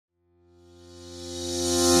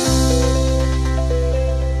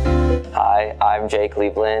I'm Jay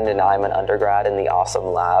Cleveland, and I'm an undergrad in the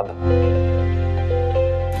AWESM Lab.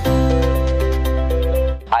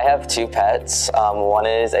 I have two pets. One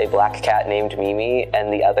is a black cat named Mimi,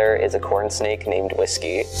 and the other is a corn snake named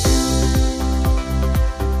Whiskey.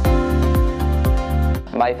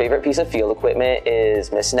 My favorite piece of field equipment is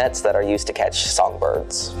mist nets that are used to catch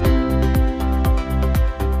songbirds.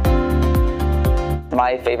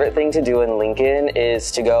 My favorite thing to do in Lincoln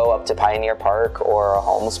is to go up to Pioneer Park or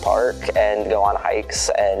Holmes Park and go on hikes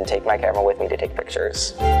and take my camera with me to take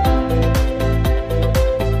pictures.